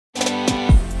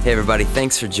Hey everybody,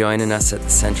 thanks for joining us at the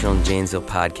Central and Janesville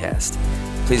podcast.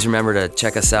 Please remember to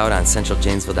check us out on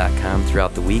centraljanesville.com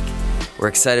throughout the week. We're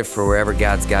excited for wherever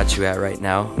God's got you at right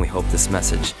now, and we hope this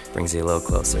message brings you a little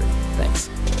closer. Thanks.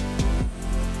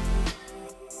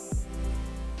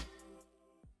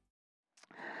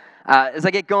 As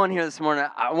I get going here this morning,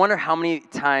 I wonder how many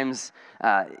times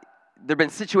there have been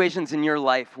situations in your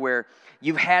life where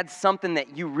you've had something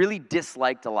that you really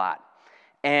disliked a lot,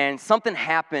 and something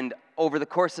happened over the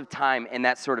course of time, and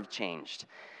that sort of changed.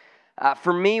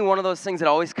 For me, one of those things that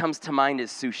always comes to mind is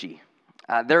sushi.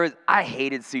 I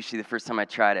hated sushi the first time I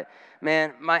tried it.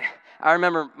 Man, I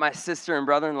remember my sister and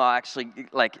brother-in-law actually,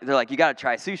 they're like, you got to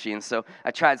try sushi. And so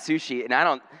I tried sushi, and I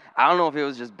don't know if it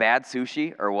was just bad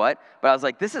sushi or what, but I was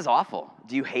like, this is awful.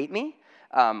 Do you hate me?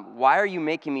 Why are you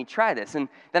making me try this? And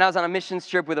then I was on a missions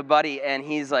trip with a buddy, and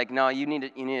he's like, no, you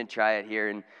need to try it here.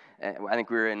 And I think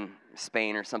we were in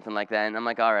Spain or something like that. And I'm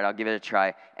like, all right, I'll give it a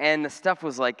try. And the stuff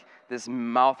was like this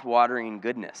mouth-watering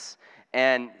goodness.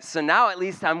 And so now at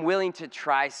least I'm willing to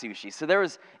try sushi. So there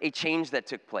was a change that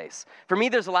took place. For me,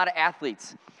 there's a lot of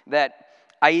athletes that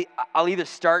I'll either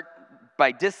start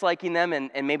by disliking them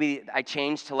and maybe I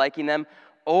change to liking them,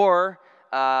 or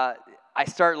I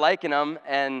start liking them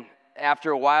and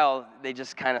after a while they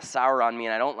just kind of sour on me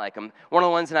and I don't like them. One of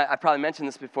the ones, and I probably mentioned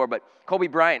this before, but Kobe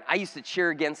Bryant, I used to cheer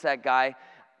against that guy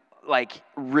like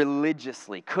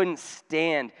religiously. Couldn't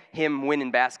stand him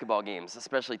winning basketball games,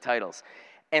 especially titles.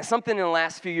 And something in the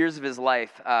last few years of his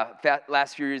life,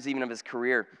 last few years even of his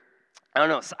career, I don't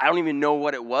know, I don't even know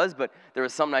what it was, but there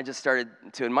was something I just started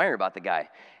to admire about the guy.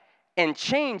 And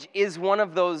change is one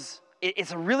of those,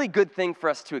 it's a really good thing for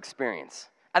us to experience.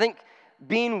 I think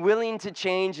being willing to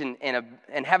change and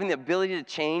having the ability to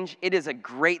change, it is a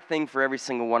great thing for every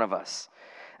single one of us.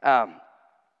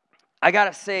 I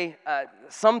gotta say,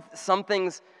 some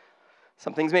things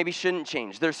maybe shouldn't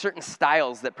change. There's certain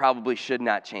styles that probably should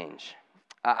not change.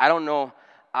 I don't know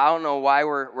why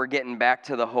we're getting back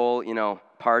to the whole,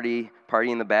 party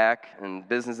in the back and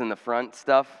business in the front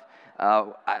stuff.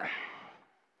 I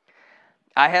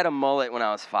had a mullet when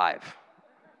I was 5.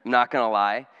 I'm not gonna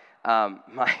lie.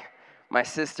 My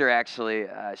sister actually,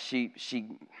 she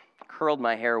curled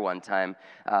my hair one time,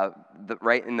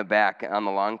 right in the back on the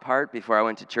long part before I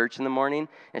went to church in the morning,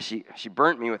 and she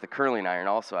burnt me with a curling iron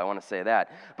also, I want to say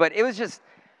that. But it was just,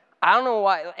 I don't know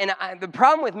why, and the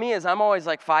problem with me is I'm always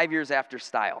like 5 years after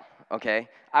style, okay?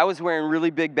 I was wearing really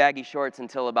big baggy shorts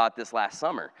until about this last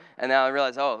summer, and now I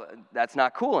realized, oh, that's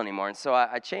not cool anymore, and so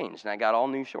I changed, and I got all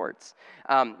new shorts.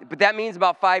 But that means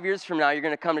about 5 years from now, you're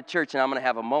going to come to church, and I'm going to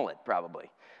have a mullet,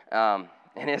 probably. And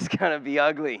it's going to be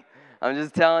ugly. I'm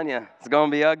just telling you, it's going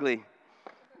to be ugly.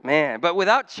 Man, but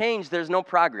without change, there's no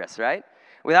progress, right?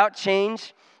 Without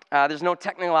change, there's no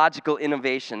technological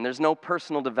innovation. There's no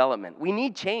personal development. We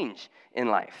need change in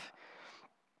life.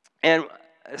 And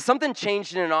something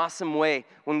changed in an awesome way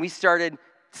when we started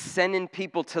sending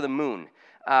people to the moon.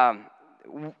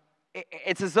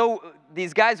 It's as though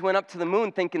these guys went up to the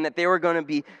moon thinking that they were going to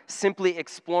be simply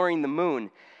exploring the moon.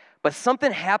 But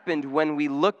something happened when we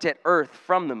looked at Earth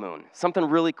from the moon. Something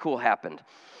really cool happened.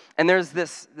 And there's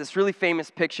this really famous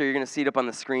picture. You're going to see it up on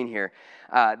the screen here.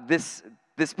 This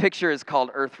picture is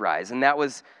called Earthrise, and that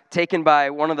was taken by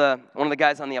one of the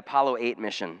guys on the Apollo 8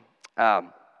 mission.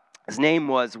 His name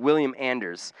was William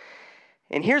Anders.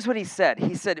 And here's what he said.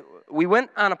 He said, "We went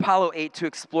on Apollo 8 to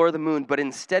explore the moon, but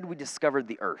instead we discovered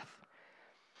the Earth."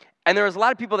 And there was a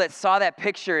lot of people that saw that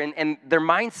picture, and their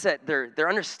mindset, their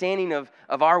understanding of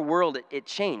our world, it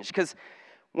changed. Because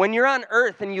when you're on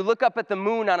Earth and you look up at the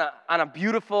moon on a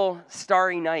beautiful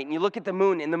starry night, and you look at the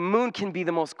moon, and the moon can be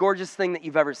the most gorgeous thing that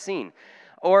you've ever seen.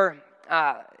 Or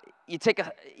you take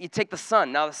the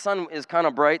sun. Now the sun is kind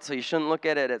of bright, so you shouldn't look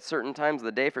at it at certain times of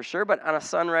the day for sure. But on a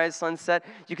sunrise, sunset,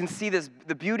 you can see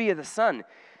the beauty of the sun.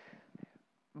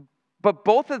 But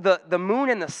both of the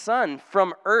moon and the sun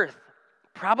from Earth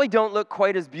probably don't look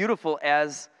quite as beautiful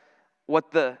as what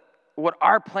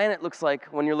our planet looks like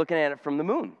when you're looking at it from the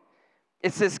moon.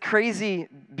 It's this crazy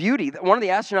beauty. One of the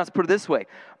astronauts put it this way: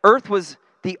 Earth was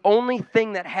the only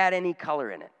thing that had any color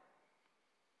in it.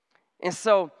 And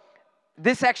so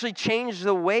this actually changed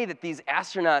the way that these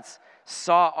astronauts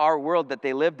saw our world that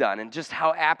they lived on, and just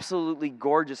how absolutely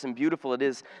gorgeous and beautiful it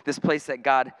is, this place that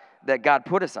God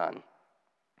put us on.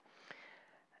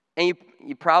 And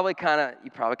you probably kind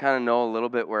of know a little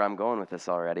bit where I'm going with this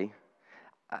already.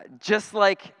 Just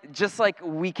like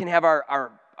we can have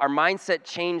our mindset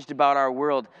changed about our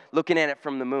world, looking at it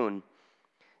from the moon,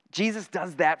 Jesus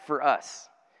does that for us.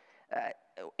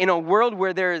 In a world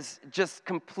where there is just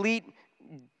complete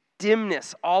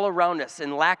dimness all around us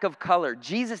and lack of color.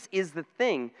 Jesus is the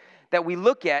thing that we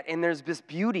look at, and there's this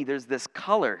beauty, there's this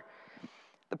color.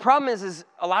 The problem is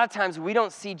a lot of times we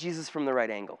don't see Jesus from the right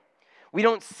angle. We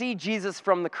don't see Jesus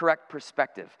from the correct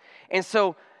perspective. And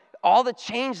so all the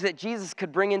change that Jesus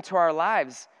could bring into our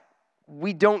lives,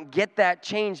 we don't get that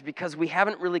change because we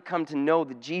haven't really come to know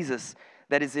the Jesus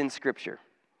that is in Scripture.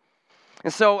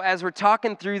 And so as we're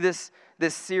talking through this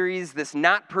series, this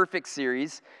Not Perfect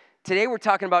series, today we're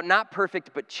talking about not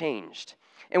perfect but changed.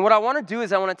 And what I want to do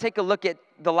is I want to take a look at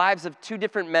the lives of two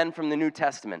different men from the New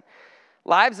Testament.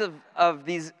 Lives of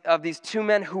these two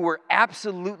men who were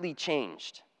absolutely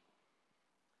changed.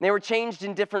 They were changed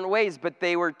in different ways, but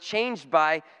they were changed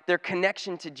by their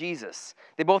connection to Jesus.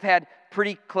 They both had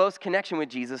pretty close connection with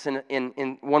Jesus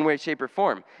in one way, shape, or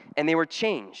form, and they were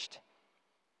changed.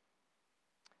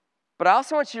 But I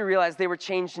also want you to realize they were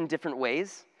changed in different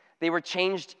ways. They were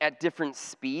changed at different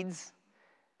speeds.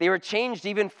 They were changed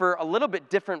even for a little bit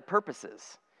different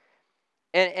purposes.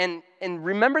 And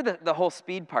remember the whole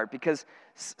speed part, because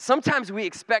sometimes we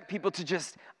expect people to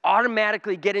just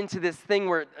automatically get into this thing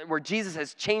where Jesus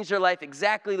has changed their life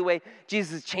exactly the way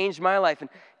Jesus has changed my life. And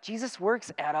Jesus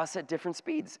works at us at different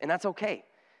speeds, and that's okay.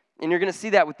 And you're going to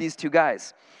see that with these two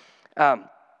guys.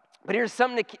 But here's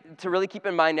something to really keep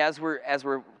in mind as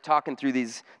we're talking through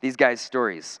these guys'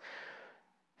 stories.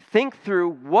 Think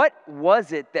through, what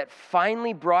was it that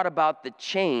finally brought about the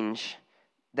change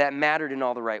that mattered in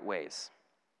all the right ways?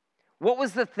 What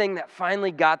was the thing that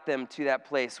finally got them to that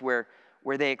place where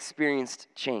they experienced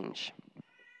change?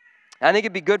 I think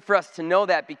it'd be good for us to know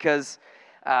that, because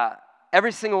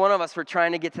every single one of us, we're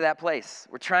trying to get to that place.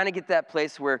 We're trying to get to that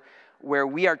place where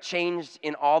we are changed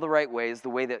in all the right ways, the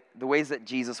ways that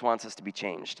Jesus wants us to be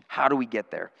changed. How do we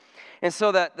get there? And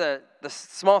so the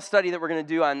small study that we're going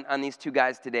to do on these two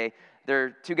guys today, they're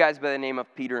two guys by the name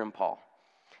of Peter and Paul.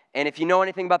 And if you know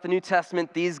anything about the New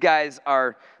Testament, these guys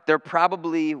they're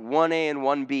probably 1A and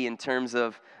 1B in terms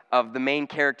of the main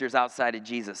characters outside of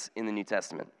Jesus in the New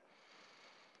Testament.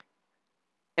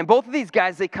 And both of these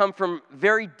guys, they come from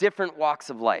very different walks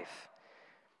of life.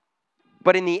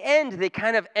 But in the end, they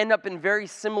kind of end up in very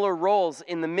similar roles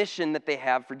in the mission that they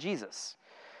have for Jesus.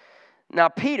 Now,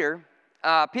 Peter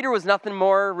was nothing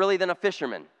more really than a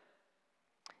fisherman.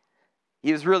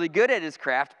 He was really good at his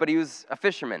craft, but he was a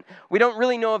fisherman. We don't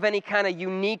really know of any kind of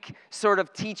unique sort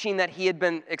of teaching that he had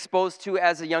been exposed to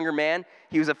as a younger man.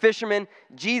 He was a fisherman.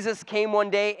 Jesus came one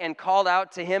day and called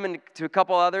out to him and to a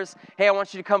couple others, "Hey, I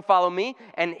want you to come follow me."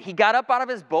 And he got up out of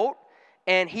his boat,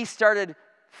 and he started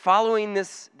following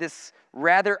this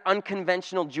rather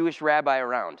unconventional Jewish rabbi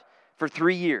around. For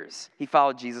 3 years, he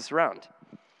followed Jesus around.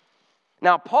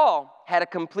 Now, Paul had a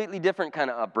completely different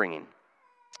kind of upbringing.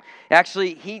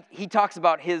 Actually, he talks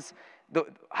about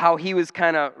how he was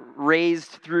kind of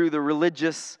raised through the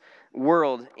religious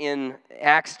world in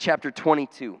Acts chapter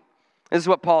 22. This is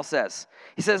what Paul says.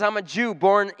 He says, "I'm a Jew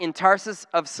born in Tarsus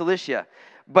of Cilicia,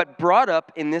 but brought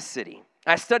up in this city.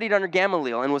 I studied under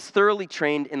Gamaliel and was thoroughly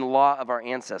trained in the law of our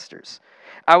ancestors.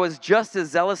 I was just as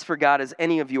zealous for God as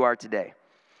any of you are today.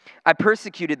 I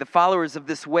persecuted the followers of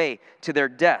this way to their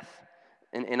death."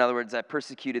 In other words, I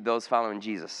persecuted those following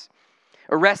Jesus.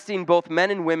 "Arresting both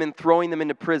men and women, throwing them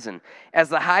into prison, as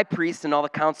the high priest and all the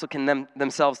council can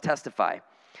themselves testify.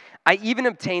 I even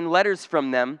obtained letters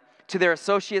from them to their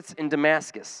associates in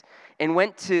Damascus, and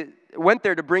went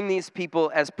there to bring these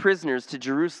people as prisoners to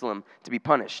Jerusalem to be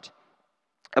punished.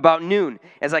 About noon,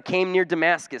 as I came near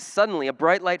Damascus, suddenly a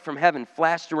bright light from heaven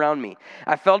flashed around me.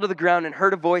 I fell to the ground and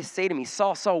heard a voice say to me,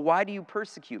 'Saul, Saul, why do you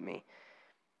persecute me?'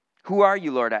 'Who are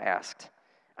you, Lord?' I asked.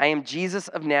 'I am Jesus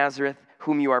of Nazareth,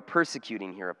 whom you are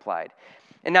persecuting,' he replied."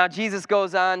 And now Jesus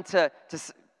goes on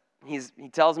he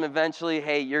tells him eventually,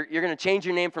 "Hey, you're going to change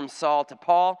your name from Saul to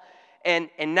Paul. And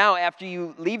now after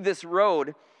you leave this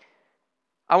road,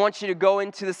 I want you to go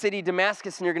into the city of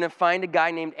Damascus, and you're going to find a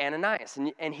guy named Ananias.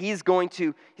 And he's going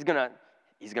to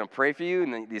pray for you,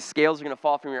 and the scales are going to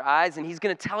fall from your eyes, and he's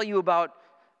going to tell you about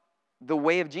the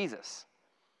way of Jesus."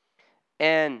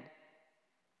 And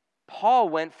Paul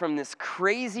went from this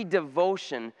crazy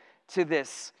devotion to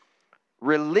this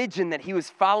religion that he was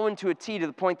following to a T, to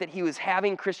the point that he was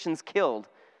having Christians killed,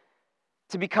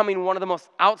 to becoming one of the most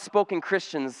outspoken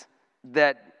Christians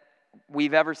that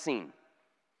we've ever seen.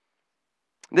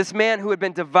 This man who had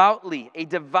been a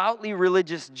devoutly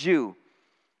religious Jew,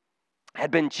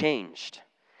 had been changed.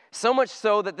 So much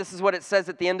so that this is what it says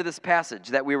at the end of this passage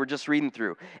that we were just reading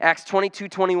through. Acts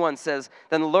 22:21 says,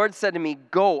 "Then the Lord said to me,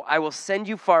 'Go, I will send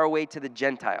you far away to the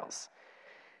Gentiles.'"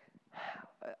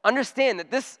 Understand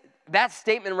that that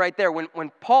statement right there,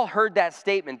 when Paul heard that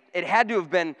statement, it had to have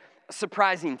been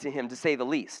surprising to him, to say the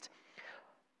least.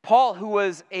 Paul, who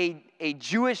was a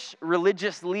Jewish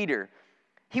religious leader,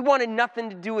 he wanted nothing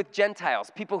to do with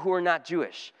Gentiles, people who are not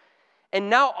Jewish. And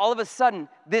now, all of a sudden,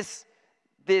 this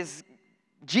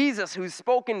Jesus who's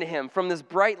spoken to him from this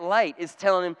bright light is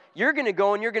telling him, you're going to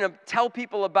go and you're going to tell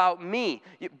people about me.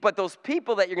 But those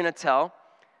people that you're going to tell,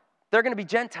 they're going to be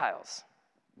Gentiles.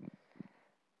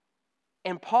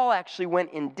 And Paul actually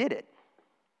went and did it.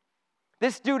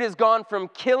 This dude has gone from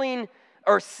killing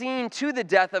or seeing to the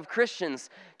death of Christians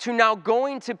to now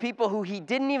going to people who he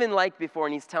didn't even like before,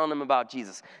 and he's telling them about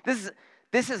Jesus.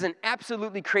 This is an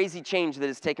absolutely crazy change that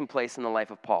has taken place in the life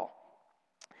of Paul.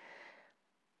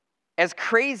 As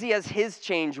crazy as his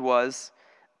change was,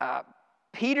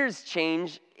 Peter's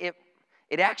change,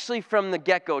 it actually from the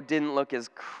get-go didn't look as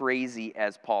crazy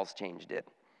as Paul's change did.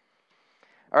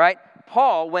 All right?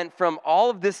 Paul went from all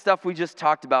of this stuff we just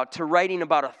talked about to writing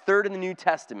about a third of the New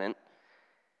Testament,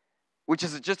 which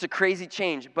is just a crazy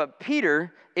change. But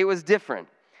Peter, it was different.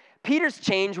 Peter's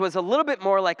change was a little bit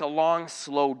more like a long,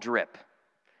 slow drip.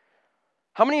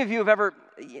 How many of you have ever,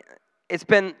 it's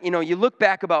been, you look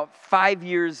back about 5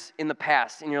 years in the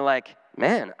past and you're like,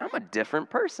 man, I'm a different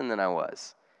person than I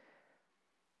was.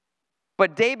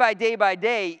 But day by day by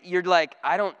day, you're like,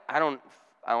 I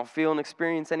don't feel and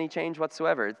experience any change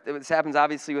whatsoever. This happens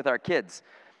obviously with our kids.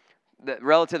 The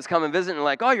relatives come and visit and are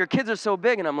like, oh, your kids are so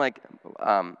big. And I'm like,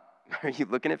 are you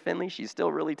looking at Finley? She's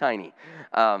still really tiny.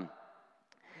 The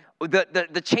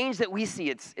change that we see,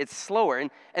 it's slower.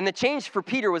 And the change for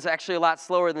Peter was actually a lot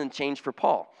slower than the change for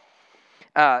Paul.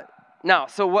 Now,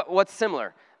 so what's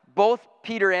similar? Both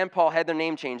Peter and Paul had their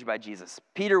name changed by Jesus.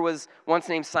 Peter was once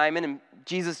named Simon, and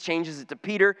Jesus changes it to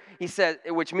Peter. He said,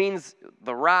 which means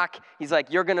the rock. He's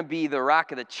like, you're going to be the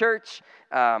rock of the church.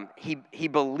 He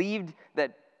believed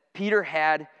that Peter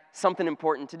had something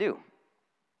important to do.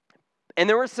 And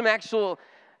there were some actual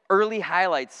early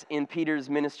highlights in Peter's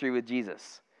ministry with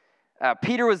Jesus.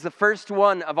 Peter was the first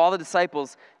one of all the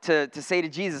disciples to say to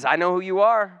Jesus, I know who you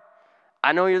are.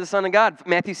 I know you're the Son of God.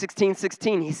 Matthew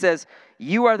 16:16, he says,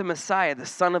 you are the Messiah, the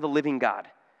Son of the living God.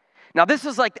 Now, this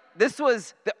was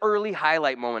the early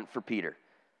highlight moment for Peter.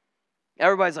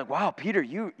 Everybody's like, wow, Peter,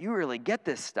 you really get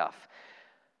this stuff.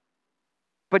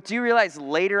 But do you realize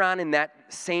later on in that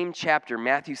same chapter,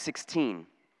 Matthew 16,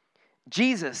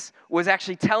 Jesus was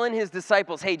actually telling his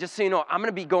disciples, hey, just so you know, I'm going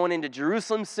to be going into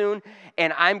Jerusalem soon,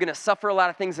 and I'm going to suffer a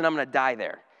lot of things, and I'm going to die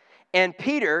there. And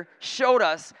Peter showed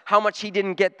us how much he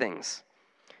didn't get things.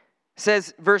 It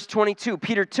says, verse 22,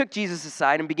 Peter took Jesus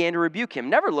aside and began to rebuke him.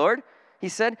 Never, Lord, he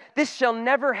said, this shall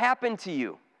never happen to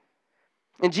you.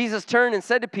 And Jesus turned and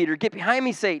said to Peter, get behind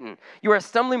me, Satan. You are a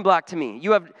stumbling block to me.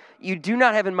 You do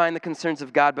not have in mind the concerns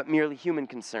of God, but merely human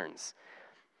concerns.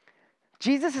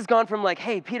 Jesus has gone from like,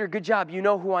 hey, Peter, good job, you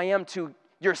know who I am, to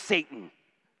you're Satan.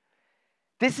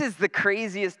 This is the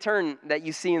craziest turn that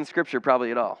you see in Scripture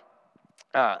probably at all.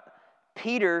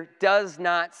 Peter does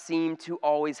not seem to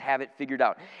always have it figured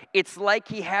out. It's like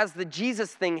he has the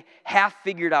Jesus thing half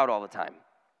figured out all the time.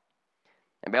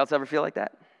 Anybody else ever feel like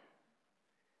that?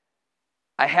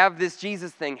 I have this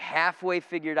Jesus thing halfway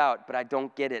figured out, but I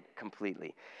don't get it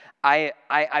completely.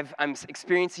 I'm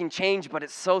experiencing change, but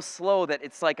it's so slow that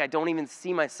it's like I don't even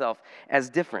see myself as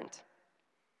different.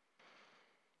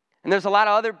 And there's a lot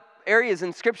of other areas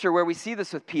in Scripture where we see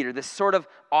this with Peter, this sort of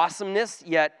awesomeness,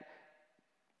 yet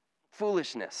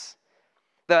foolishness.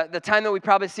 The time that we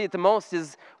probably see it the most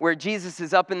is where Jesus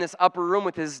is up in this upper room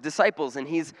with his disciples, and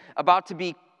he's about to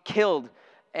be killed,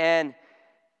 and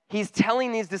he's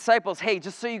telling these disciples, hey,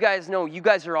 just so you guys know, you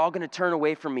guys are all going to turn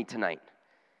away from me tonight.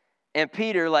 And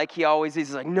Peter, like he always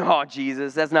is, like, no,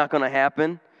 Jesus, that's not going to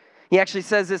happen. He actually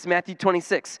says this, Matthew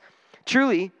 26.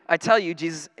 Truly, I tell you,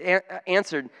 Jesus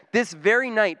answered, this very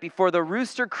night before the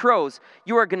rooster crows,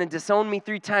 you are going to disown me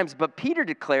 3 times. But Peter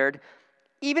declared,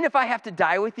 even if I have to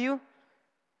die with you,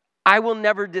 I will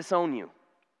never disown you.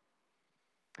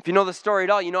 If you know the story at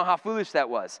all, you know how foolish that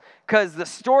was. Because the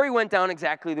story went down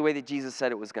exactly the way that Jesus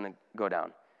said it was going to go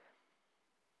down.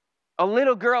 A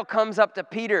little girl comes up to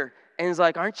Peter and is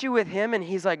like, aren't you with him? And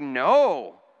he's like,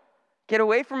 no. Get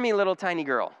away from me, little tiny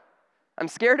girl. I'm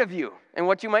scared of you and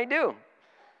what you might do.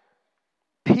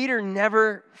 Peter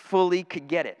never fully could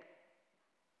get it.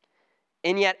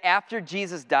 And yet after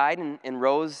Jesus died and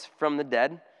rose from the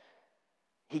dead,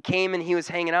 he came and he was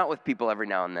hanging out with people every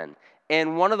now and then.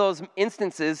 And one of those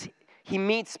instances, he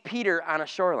meets Peter on a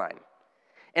shoreline.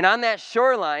 And on that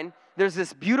shoreline, there's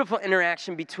this beautiful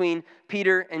interaction between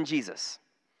Peter and Jesus,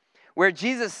 where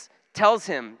Jesus tells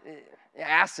him,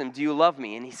 asks him, do you love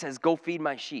me? And he says, go feed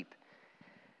my sheep.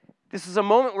 This is a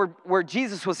moment where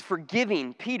Jesus was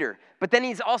forgiving Peter, but then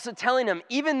he's also telling him,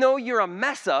 even though you're a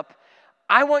mess up,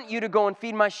 I want you to go and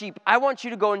feed my sheep. I want you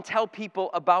to go and tell people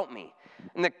about me.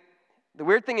 And the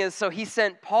weird thing is, so he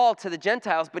sent Paul to the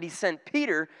Gentiles, but he sent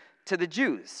Peter to the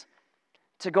Jews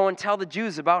to go and tell the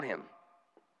Jews about him.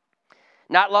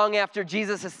 Not long after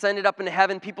Jesus ascended up into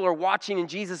heaven, people are watching, and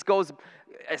Jesus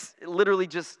literally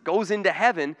just goes into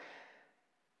heaven.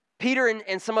 Peter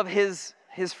and some of his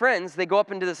friends, they go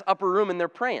up into this upper room and they're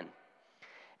praying.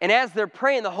 And as they're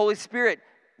praying, the Holy Spirit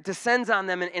descends on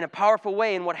them in a powerful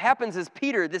way. And what happens is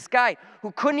Peter, this guy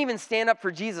who couldn't even stand up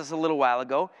for Jesus a little while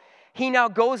ago, he now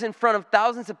goes in front of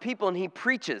thousands of people and he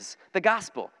preaches the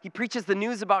gospel. He preaches the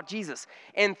news about Jesus.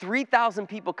 And 3,000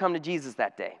 people come to Jesus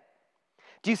that day.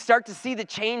 Do you start to see the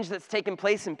change that's taken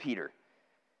place in Peter?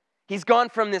 He's gone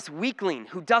from this weakling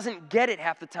who doesn't get it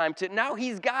half the time to now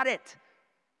he's got it.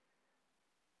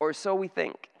 Or so we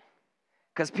think.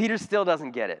 Because Peter still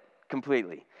doesn't get it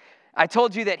completely. I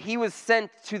told you that he was sent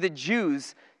to the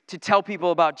Jews to tell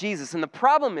people about Jesus. And the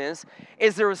problem is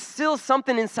there was still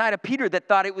something inside of Peter that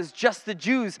thought it was just the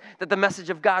Jews that the message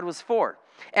of God was for.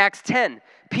 Acts 10,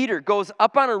 Peter goes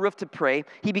up on a roof to pray.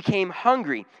 He became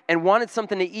hungry and wanted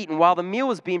something to eat. And while the meal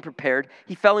was being prepared,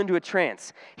 he fell into a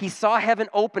trance. He saw heaven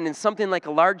open and something like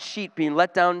a large sheet being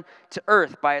let down to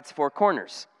earth by its four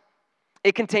corners.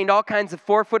 It contained all kinds of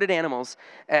four-footed animals,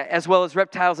 as well as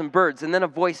reptiles and birds. And then a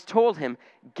voice told him,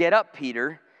 "Get up,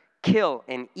 Peter, kill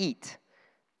and eat."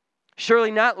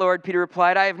 "Surely not, Lord," Peter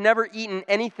replied. "I have never eaten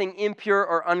anything impure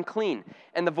or unclean."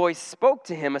 And the voice spoke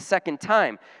to him a second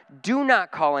time, "Do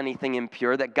not call anything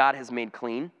impure that God has made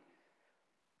clean."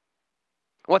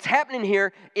 What's happening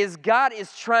here is God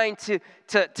is trying to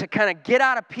kind of get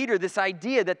out of Peter this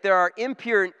idea that there are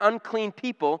impure and unclean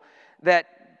people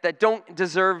that don't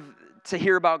deserve to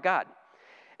hear about God.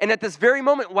 And at this very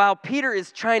moment, while Peter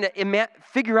is trying to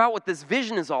figure out what this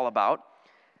vision is all about,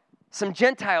 some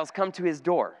Gentiles come to his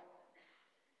door.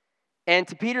 And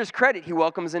to Peter's credit, he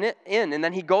welcomes them in, and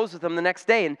then he goes with them the next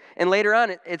day. And later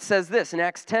on, it says this in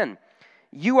Acts 10.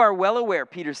 "You are well aware,"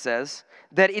 Peter says,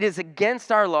 "that it is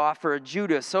against our law for a Jew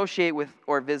to associate with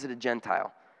or visit a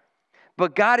Gentile.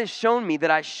 But God has shown me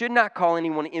that I should not call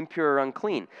anyone impure or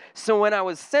unclean. So when I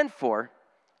was sent for,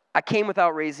 I came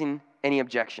without raising any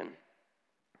objection."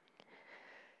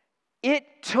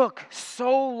 It took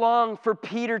so long for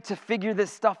Peter to figure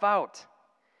this stuff out.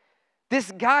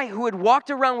 This guy who had walked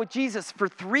around with Jesus for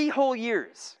 3 whole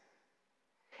years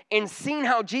and seen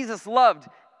how Jesus loved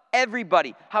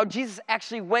everybody, how Jesus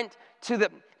actually went to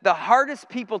the hardest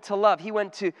people to love. He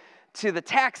went to the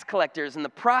tax collectors and the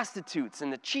prostitutes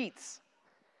and the cheats.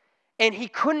 And he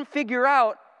couldn't figure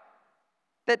out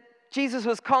that Jesus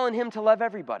was calling him to love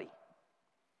everybody.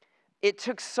 It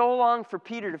took so long for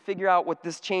Peter to figure out what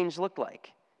this change looked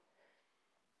like.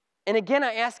 And again,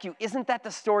 I ask you, isn't that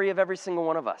the story of every single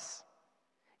one of us?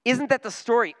 Isn't that the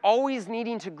story, always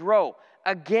needing to grow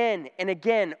again and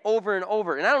again, over and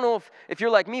over? And I don't know if you're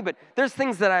like me, but there's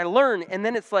things that I learn, and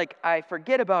then it's like I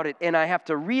forget about it, and I have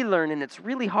to relearn, and it's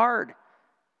really hard.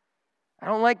 I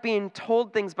don't like being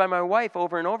told things by my wife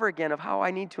over and over again of how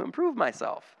I need to improve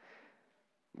myself.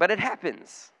 But it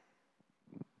happens.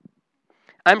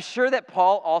 I'm sure that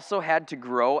Paul also had to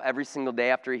grow every single day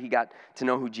after he got to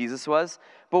know who Jesus was.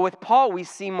 But with Paul, we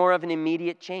see more of an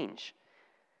immediate change.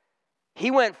 He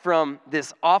went from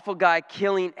this awful guy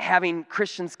having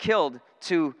Christians killed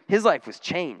to his life was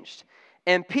changed.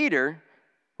 And Peter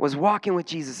was walking with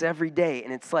Jesus every day,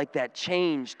 and it's like that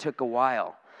change took a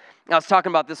while. I was talking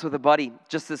about this with a buddy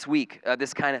just this week,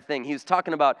 this kind of thing. He was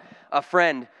talking about a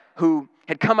friend who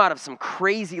had come out of some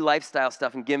crazy lifestyle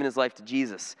stuff and given his life to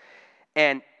Jesus.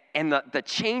 And the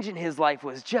change in his life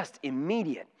was just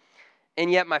immediate.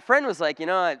 And yet my friend was like, when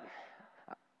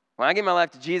I gave my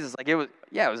life to Jesus, like it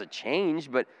was a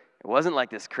change, but it wasn't like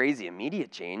this crazy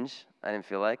immediate change, I didn't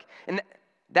feel like. And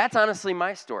that's honestly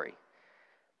my story.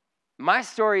 My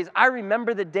story is, I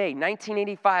remember the day,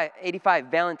 1985,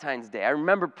 Valentine's Day. I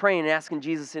remember praying and asking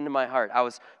Jesus into my heart. I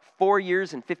was 4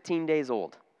 years and 15 days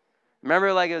old. Remember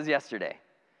it like it was yesterday.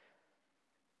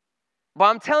 But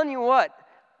I'm telling you what,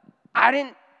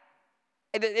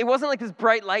 it wasn't like this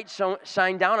bright light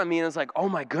shined down on me and it was like, oh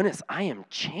my goodness, I am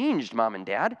changed, Mom and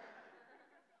Dad.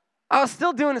 I was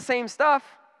still doing the same stuff.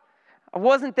 I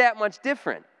wasn't that much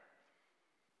different.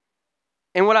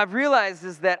 And what I've realized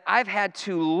is that I've had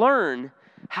to learn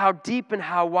how deep and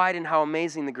how wide and how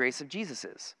amazing the grace of Jesus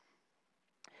is.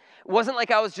 It wasn't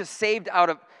like I was just saved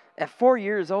at 4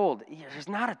 years old. There's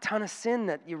not a ton of sin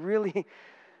that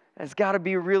has got to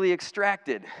be really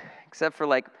extracted, except for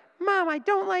like, Mom, I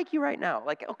don't like you right now.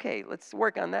 Like, okay, let's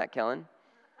work on that, Kellen.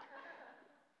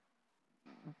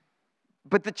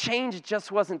 But the change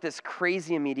just wasn't this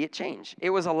crazy immediate change. It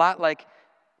was a lot like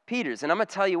Peter's. And I'm going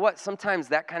to tell you what, sometimes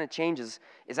that kind of change is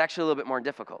actually a little bit more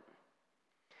difficult.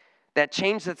 That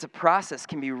change that's a process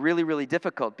can be really, really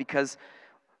difficult because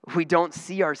we don't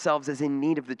see ourselves as in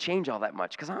need of the change all that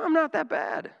much because I'm not that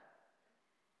bad.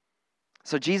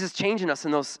 So Jesus changing us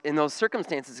in those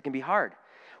circumstances can be hard.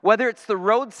 Whether it's the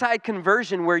roadside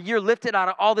conversion where you're lifted out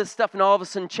of all this stuff and all of a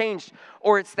sudden changed,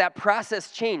 or it's that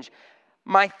process change.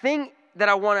 My thing that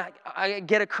I want to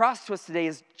get across to us today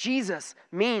is Jesus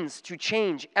means to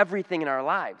change everything in our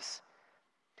lives.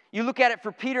 You look at it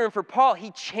for Peter and for Paul,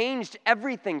 he changed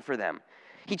everything for them.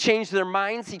 He changed their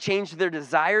minds, he changed their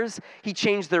desires, he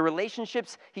changed their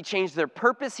relationships, he changed their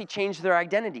purpose, he changed their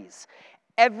identities.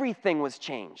 Everything was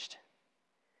changed.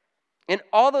 And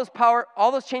all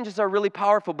those changes are really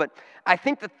powerful, but I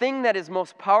think the thing that is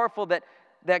most powerful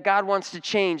that God wants to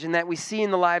change and that we see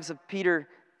in the lives of Peter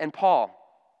and Paul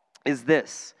is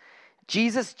this.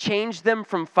 Jesus changed them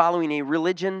from following a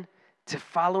religion to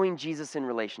following Jesus in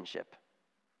relationship.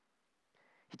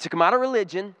 He took them out of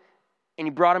religion and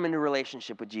he brought them into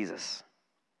relationship with Jesus.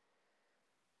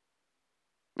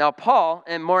 Now Paul,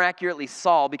 and more accurately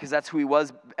Saul, because that's who he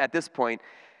was at this point,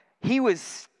 he was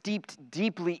steeped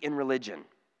deeply in religion.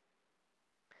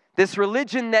 This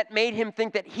religion that made him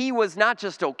think that he was not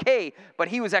just okay, but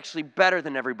he was actually better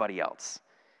than everybody else.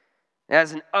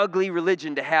 As an ugly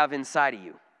religion to have inside of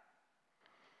you.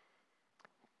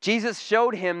 Jesus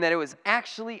showed him that it was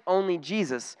actually only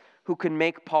Jesus who could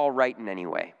make Paul right in any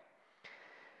way.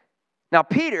 Now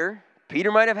Peter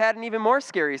might have had an even more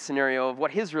scary scenario of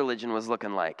what his religion was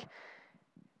looking like.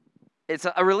 It's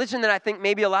a religion that I think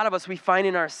maybe a lot of us we find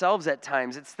in ourselves at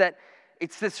times.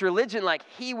 It's this religion like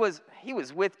he was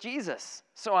with Jesus,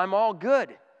 so I'm all good.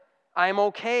 I'm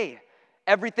okay.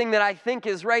 Everything that I think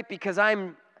is right because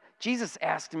Jesus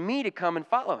asked me to come and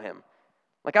follow him.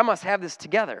 Like I must have this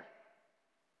together.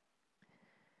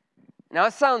 Now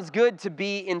it sounds good to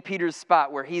be in Peter's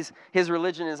spot where his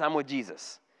religion is I'm with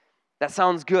Jesus. That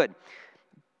sounds good.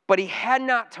 But he had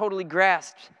not totally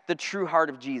grasped the true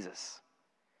heart of Jesus.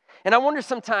 And I wonder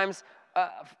sometimes,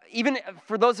 even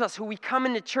for those of us who we come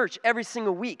into church every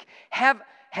single week, have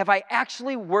I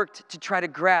actually worked to try to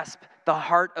grasp the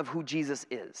heart of who Jesus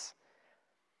is?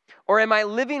 Or am I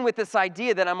living with this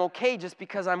idea that I'm okay just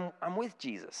because I'm with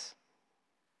Jesus?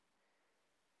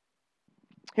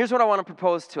 Here's what I want to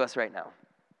propose to us right now.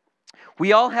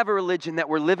 We all have a religion that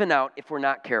we're living out if we're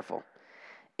not careful.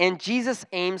 And Jesus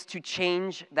aims to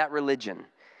change that religion.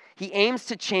 He aims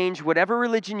to change whatever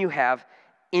religion you have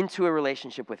into a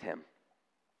relationship with him.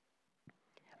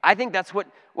 I think that's what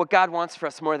God wants for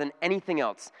us more than anything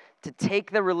else, to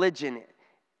take the religion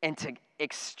and to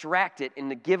extract it and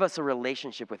to give us a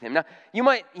relationship with him. Now, you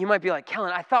might be like,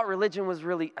 Kellen, I thought religion was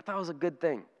it was a good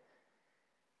thing.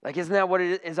 Like, isn't that what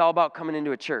it is all about coming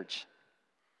into a church?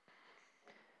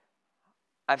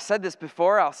 I've said this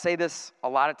before, I'll say this a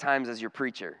lot of times as your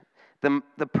preacher. The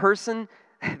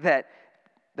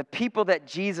people that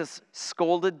Jesus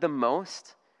scolded the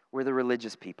most were the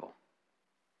religious people.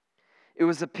 It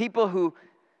was the people who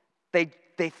they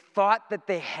thought that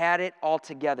they had it all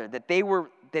together, that they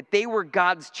were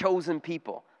God's chosen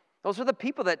people. Those were the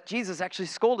people that Jesus actually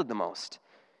scolded the most.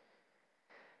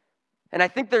 And I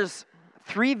think there's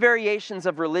 3 variations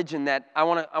of religion that I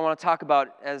want to talk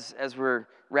about as we're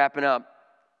wrapping up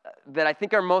that I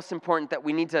think are most important that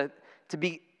we need to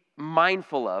be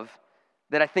mindful of,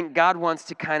 that I think God wants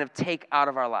to kind of take out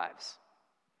of our lives.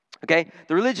 Okay?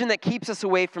 The religion that keeps us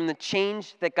away from the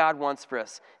change that God wants for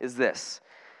us is this.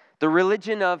 The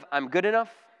religion of I'm good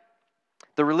enough,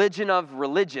 the religion of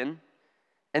religion,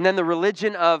 and then the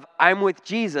religion of I'm with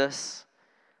Jesus,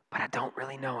 but I don't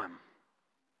really know him.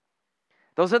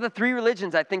 Those are the 3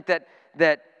 religions I think that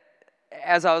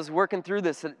as I was working through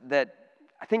this, that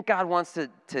I think God wants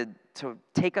to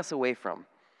take us away from.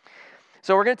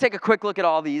 So we're going to take a quick look at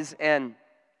all these, and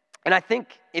I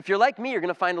think if you're like me, you're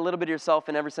going to find a little bit of yourself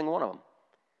in every single one of them.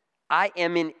 I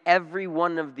am in every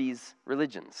one of these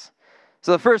religions.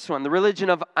 So the first one, the religion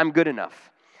of I'm good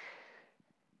enough.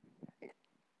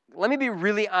 Let me be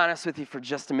really honest with you for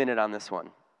just a minute on this one.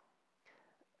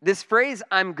 This phrase,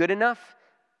 I'm good enough,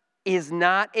 is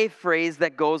not a phrase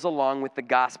that goes along with the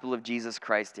gospel of Jesus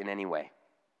Christ in any way.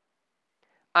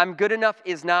 I'm good enough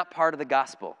is not part of the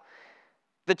gospel.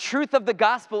 The truth of the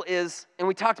gospel is, and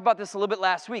we talked about this a little bit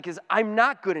last week, is I'm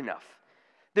not good enough.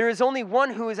 There is only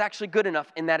one who is actually good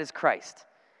enough, and that is Christ.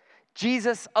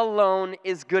 Jesus alone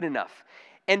is good enough.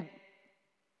 And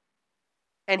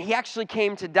he actually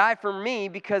came to die for me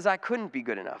because I couldn't be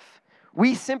good enough.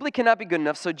 We simply cannot be good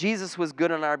enough, so Jesus was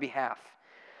good on our behalf.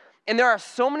 And there are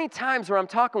so many times where I'm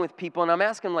talking with people and I'm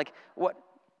asking them, like,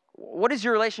 what is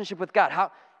your relationship with God?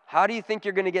 How do you think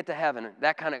you're going to get to heaven?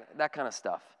 That kind of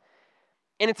stuff.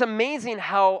 And it's amazing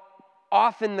how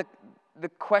often the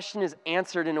question is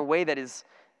answered in a way that is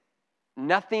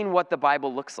nothing what the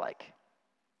Bible looks like.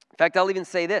 In fact, I'll even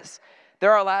say this.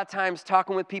 There are a lot of times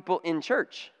talking with people in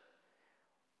church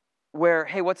where,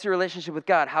 hey, what's your relationship with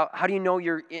God? How do you know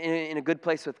you're in a good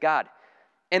place with God?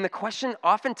 And the question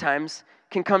oftentimes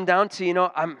can come down to,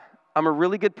 I'm a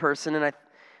really good person, and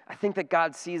I think that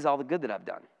God sees all the good that I've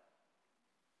done.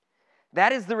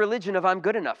 That is the religion of I'm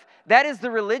good enough. That is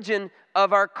the religion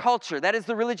of our culture. That is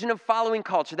the religion of following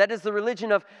culture. That is the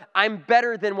religion of I'm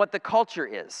better than what the culture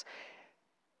is.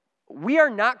 We are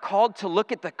not called to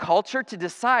look at the culture to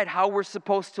decide how we're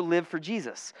supposed to live for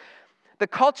Jesus. The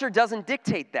culture doesn't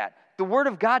dictate that. The Word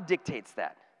of God dictates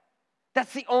that.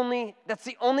 That's the only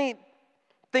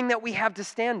thing that we have to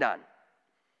stand on.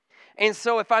 And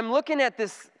so if I'm looking at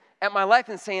my life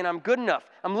and saying I'm good enough,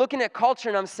 I'm looking at culture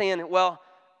and I'm saying, well,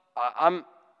 I'm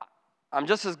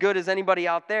just as good as anybody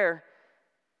out there,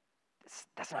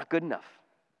 that's not good enough.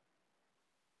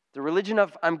 The religion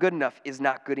of I'm good enough is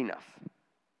not good enough.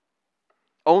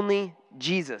 Only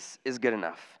Jesus is good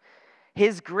enough.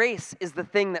 His grace is the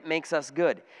thing that makes us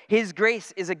good. His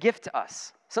grace is a gift to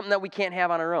us, something that we can't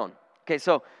have on our own. Okay,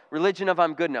 so religion of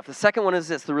I'm good enough. The second one is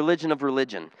this, the religion of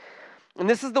religion. And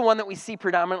this is the one that we see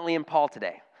predominantly in Paul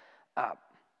today.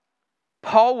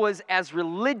 Paul was as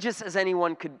religious as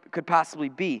anyone could possibly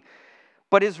be,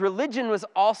 but his religion was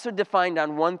also defined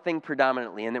on one thing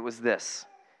predominantly, and it was this.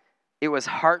 It was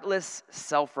heartless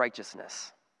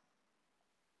self-righteousness.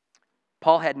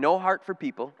 Paul had no heart for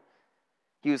people.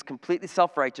 He was completely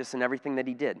self-righteous in everything that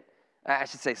he did. I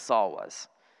should say Saul was.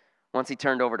 Once he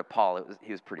turned over to Paul,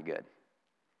 he was pretty good.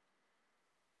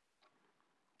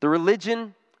 The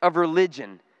religion of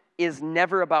religion is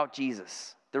never about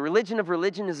Jesus. The religion of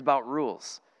religion is about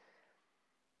rules.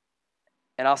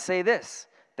 And I'll say this,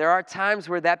 there are times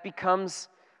where that becomes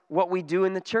what we do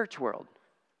in the church world.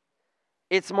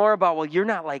 It's more about, well, you're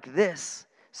not like this,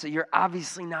 so you're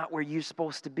obviously not where you're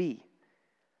supposed to be.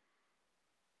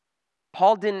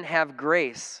 Paul didn't have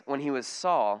grace when he was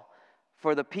Saul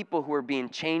for the people who were being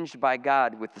changed by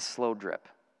God with the slow drip.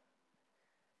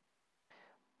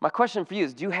 My question for you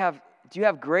is, do you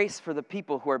have grace for the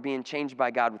people who are being changed by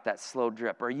God with that slow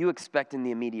drip? Or are you expecting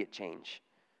the immediate change?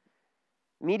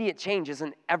 Immediate change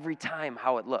isn't every time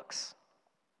how it looks.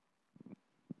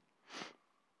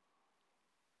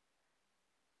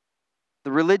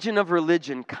 The religion of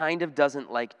religion kind of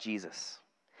doesn't like Jesus.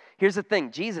 Here's the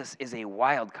thing, Jesus is a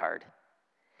wild card.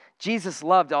 Jesus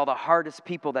loved all the hardest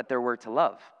people that there were to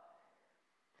love.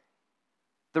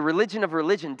 The religion of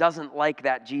religion doesn't like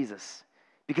that Jesus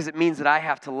because it means that I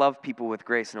have to love people with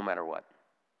grace no matter what.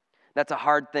 That's a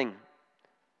hard thing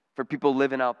for people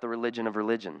living out the religion of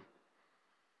religion.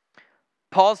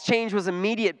 Paul's change was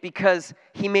immediate because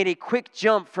he made a quick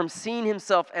jump from seeing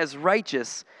himself as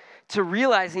righteous to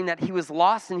realizing that he was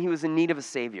lost and he was in need of a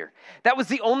Savior. That was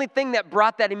the only thing that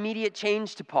brought that immediate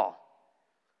change to Paul.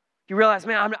 He realized,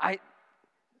 man,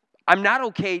 I'm not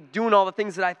okay doing all the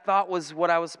things that I thought was what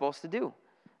I was supposed to do.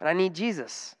 And I need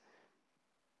Jesus.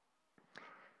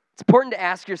 It's important to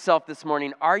ask yourself this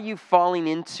morning, are you falling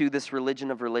into this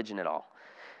religion of religion at all?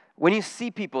 When you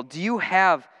see people, do you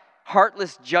have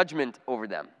heartless judgment over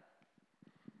them?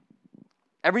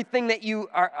 Everything that you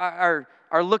are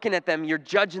looking at them, you're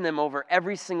judging them over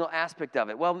every single aspect of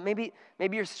it. Well, maybe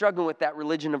you're struggling with that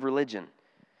religion of religion.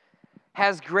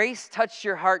 Has grace touched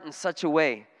your heart in such a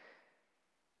way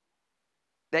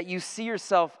that you see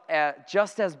yourself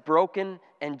just as broken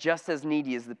and just as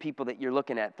needy as the people that you're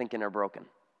looking at thinking are broken?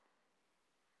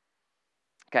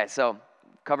 Okay, so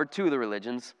covered two of the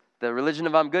religions. The religion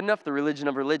of I'm good enough, the religion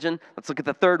of religion. Let's look at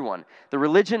the third one. The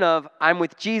religion of I'm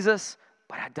with Jesus,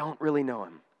 but I don't really know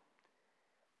him.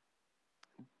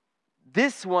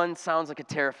 This one sounds like a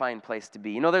terrifying place to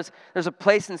be. You know, there's a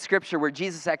place in Scripture where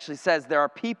Jesus actually says there are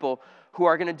people who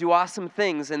are going to do awesome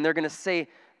things, and they're going to say,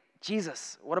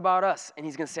 Jesus, what about us? And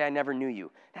he's going to say, I never knew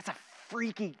you. That's a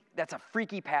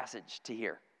freaky passage to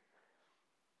hear.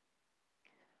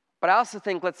 But I also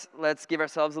think let's give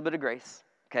ourselves a little bit of grace,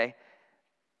 okay?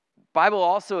 Bible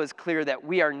also is clear that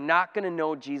we are not going to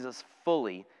know Jesus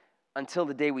fully until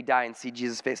the day we die and see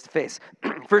Jesus face to face.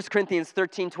 1 Corinthians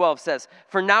 13:12 says,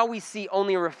 for now we see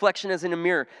only a reflection as in a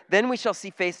mirror. Then we shall see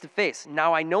face to face.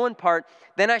 Now I know in part,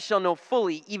 then I shall know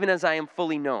fully, even as I am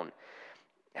fully known.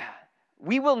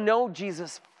 We will know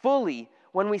Jesus fully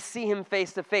when we see him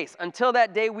face to face. Until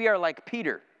that day, we are like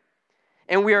Peter.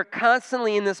 And we are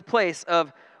constantly in this place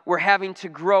of we're having to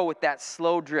grow with that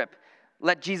slow drip.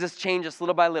 let Jesus change us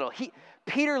little by little.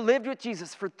 Peter lived with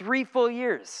Jesus for 3 full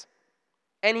years,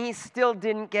 and he still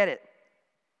didn't get it.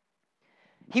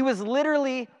 He was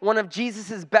literally one of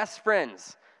Jesus' best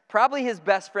friends. Probably his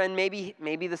best friend,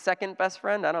 maybe the second best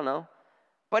friend, I don't know.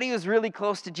 But he was really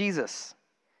close to Jesus.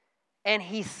 And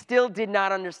he still did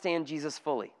not understand Jesus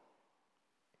fully.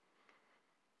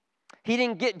 He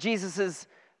didn't get Jesus'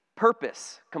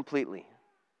 purpose completely.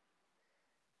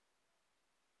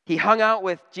 He hung out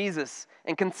with Jesus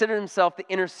and considered himself the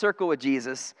inner circle with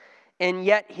Jesus, and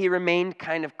yet he remained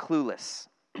kind of clueless.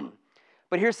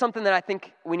 But here's something that I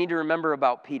think we need to remember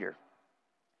about Peter.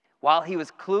 While he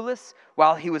was clueless,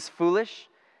 while he was foolish,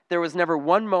 there was never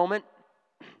one moment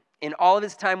in all of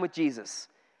his time with Jesus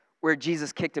where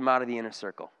Jesus kicked him out of the inner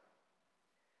circle.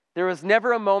 There was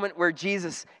never a moment where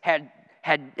Jesus had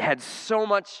so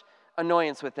much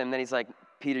annoyance with him that he's like,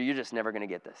 Peter, you're just never going to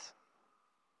get this.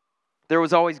 There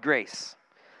was always grace.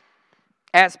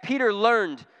 As Peter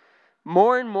learned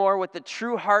more and more what the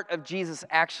true heart of Jesus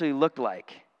actually looked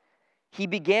like, he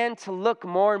began to look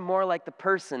more and more like the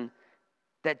person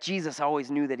that Jesus always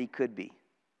knew that he could be.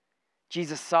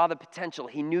 Jesus saw the potential.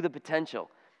 He knew the potential.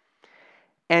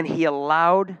 And he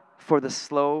allowed for the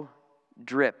slow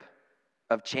drip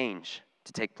of change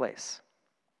to take place.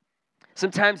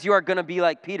 Sometimes you are going to be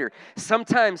like Peter.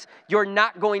 Sometimes you're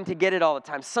not going to get it all the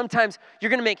time. Sometimes you're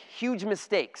going to make huge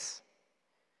mistakes.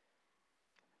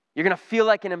 You're going to feel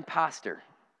like an imposter.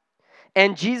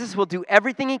 And Jesus will do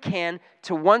everything he can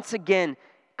to once again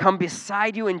come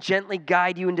beside you and gently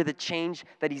guide you into the change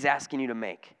that he's asking you to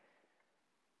make.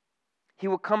 He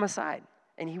will come aside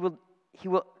and he will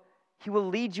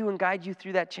lead you and guide you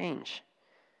through that change.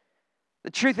 The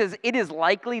truth is, it is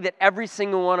likely that every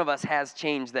single one of us has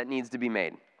change that needs to be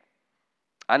made.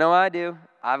 I know I do.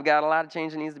 I've got a lot of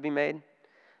change that needs to be made.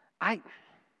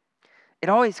 It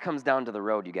always comes down to the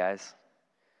road, you guys.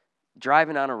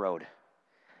 Driving on a road.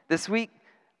 This week,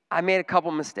 I made a couple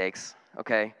mistakes,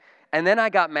 okay? And then I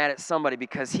got mad at somebody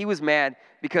because he was mad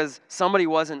because somebody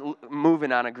wasn't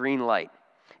moving on a green light.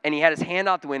 And he had his hand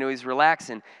out the window, he was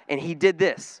relaxing, and he did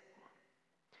this.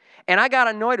 And I got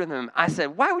annoyed with him. I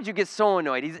said, why would you get so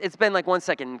annoyed? It's been like 1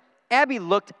 second. Abby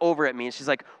looked over at me, and she's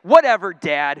like, whatever,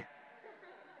 Dad.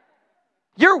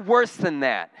 You're worse than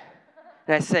that.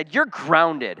 And I said, you're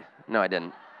grounded. No, I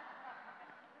didn't.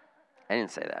 I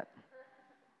didn't say that.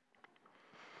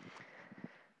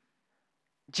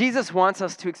 Jesus wants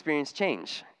us to experience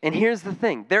change. And here's the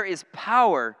thing. There is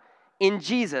power in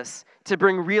Jesus to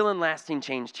bring real and lasting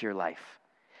change to your life.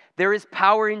 There is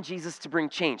power in Jesus to bring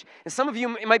change. And some of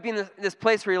you might be in this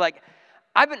place where you're like,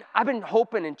 I've been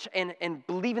hoping and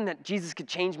believing that Jesus could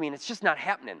change me, and it's just not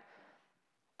happening.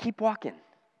 Keep walking.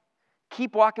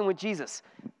 Keep walking with Jesus.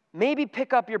 Maybe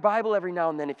pick up your Bible every now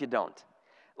and then if you don't.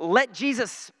 Let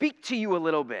Jesus speak to you a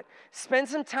little bit. Spend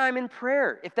some time in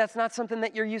prayer if that's not something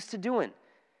that you're used to doing.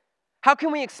 How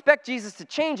can we expect Jesus to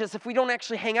change us if we don't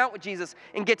actually hang out with Jesus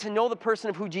and get to know the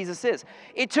person of who Jesus is?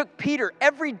 It took Peter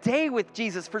every day with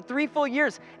Jesus for 3 full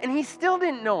years, and he still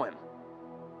didn't know him.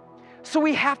 So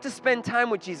we have to spend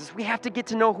time with Jesus. We have to get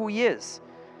to know who he is.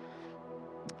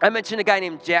 I mentioned a guy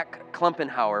named Jack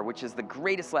Klumpenhauer, which is the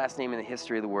greatest last name in the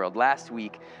history of the world, last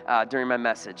week during my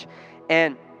message.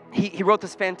 And he wrote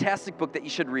this fantastic book that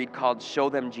you should read called Show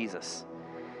Them Jesus.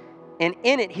 And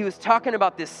in it, he was talking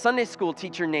about this Sunday school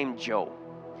teacher named Joe,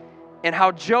 and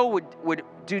how Joe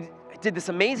did this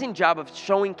amazing job of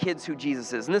showing kids who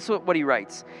Jesus is. And this is what he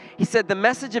writes. He said, the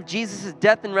message of Jesus'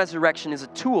 death and resurrection is a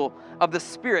tool of the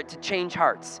Spirit to change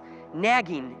hearts.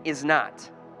 Nagging is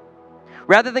not.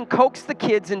 Rather than coax the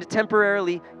kids into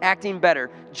temporarily acting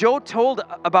better, Joe told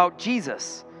about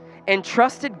Jesus and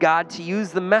trusted God to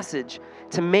use the message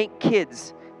to make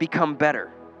kids become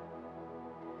better.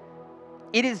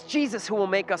 It is Jesus who will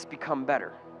make us become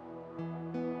better.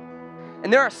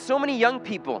 And there are so many young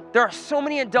people, there are so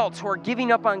many adults who are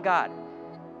giving up on God.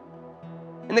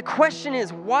 And the question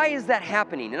is, why is that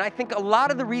happening? And I think a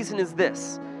lot of the reason is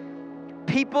this.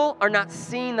 People are not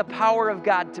seeing the power of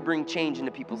God to bring change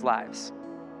into people's lives.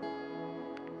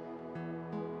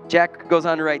 Jack goes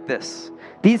on to write this.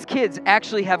 These kids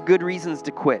actually have good reasons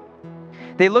to quit.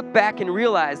 They look back and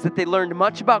realize that they learned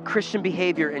much about Christian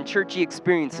behavior and churchy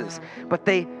experiences,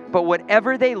 but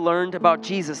whatever they learned about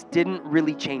Jesus didn't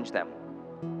really change them.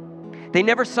 They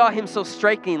never saw him so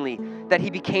strikingly that he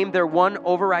became their one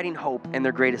overriding hope and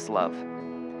their greatest love.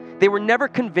 They were never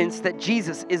convinced that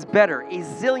Jesus is better, a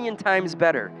zillion times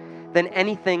better, than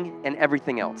anything and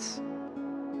everything else.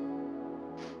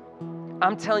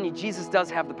 I'm telling you, Jesus does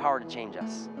have the power to change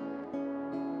us.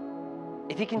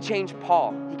 If he can change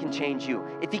Paul, he can change you.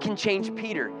 If he can change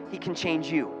Peter, he can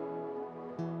change you.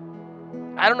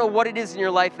 I don't know what it is in your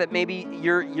life that maybe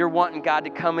you're wanting God to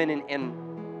come in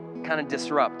and kind of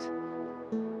disrupt.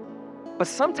 But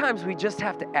sometimes we just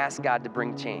have to ask God to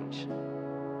bring change.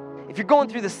 If you're going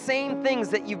through the same things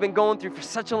that you've been going through for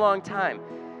such a long time,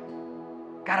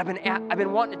 God, I've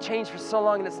been wanting to change for so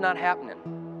long and it's not happening.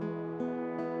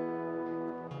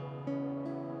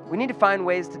 We need to find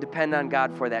ways to depend on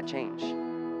God for that change.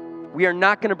 We are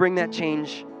not going to bring that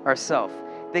change ourselves.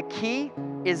 The key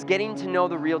is getting to know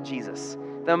the real Jesus.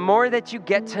 The more that you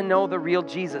get to know the real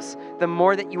Jesus, the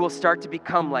more that you will start to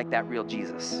become like that real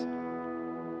Jesus.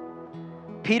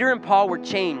 Peter and Paul were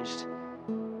changed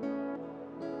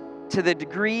to the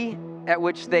degree at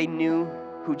which they knew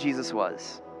who Jesus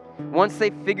was. Once they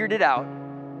figured it out,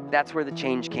 that's where the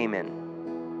change came in.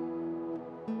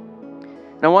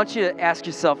 And I want you to ask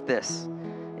yourself this.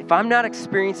 If I'm not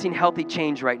experiencing healthy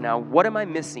change right now, what am I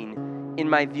missing in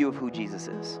my view of who Jesus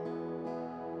is?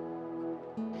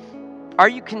 Are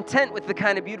you content with the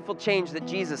kind of beautiful change that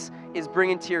Jesus is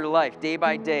bringing to your life day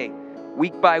by day,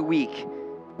 week by week,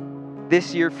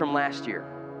 this year from last year?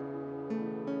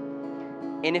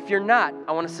 And if you're not,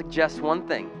 I want to suggest one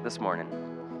thing this morning.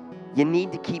 You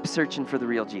need to keep searching for the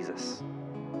real Jesus.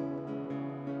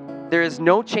 There is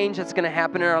no change that's going to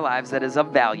happen in our lives that is of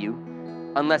value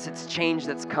unless it's change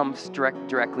that comes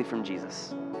directly from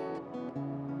Jesus.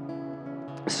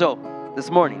 So,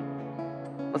 this morning,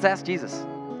 let's ask Jesus.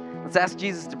 Let's ask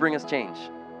Jesus to bring us change.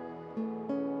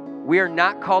 We are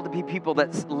not called to be people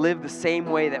that live the same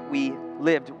way that we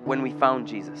lived when we found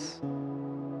Jesus.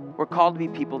 We're called to be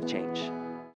people of change.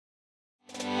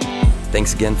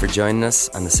 Thanks again for joining us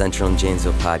on the Central and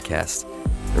Janesville podcast.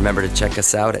 Remember to check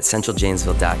us out at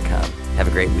centraljanesville.com. Have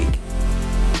a great week.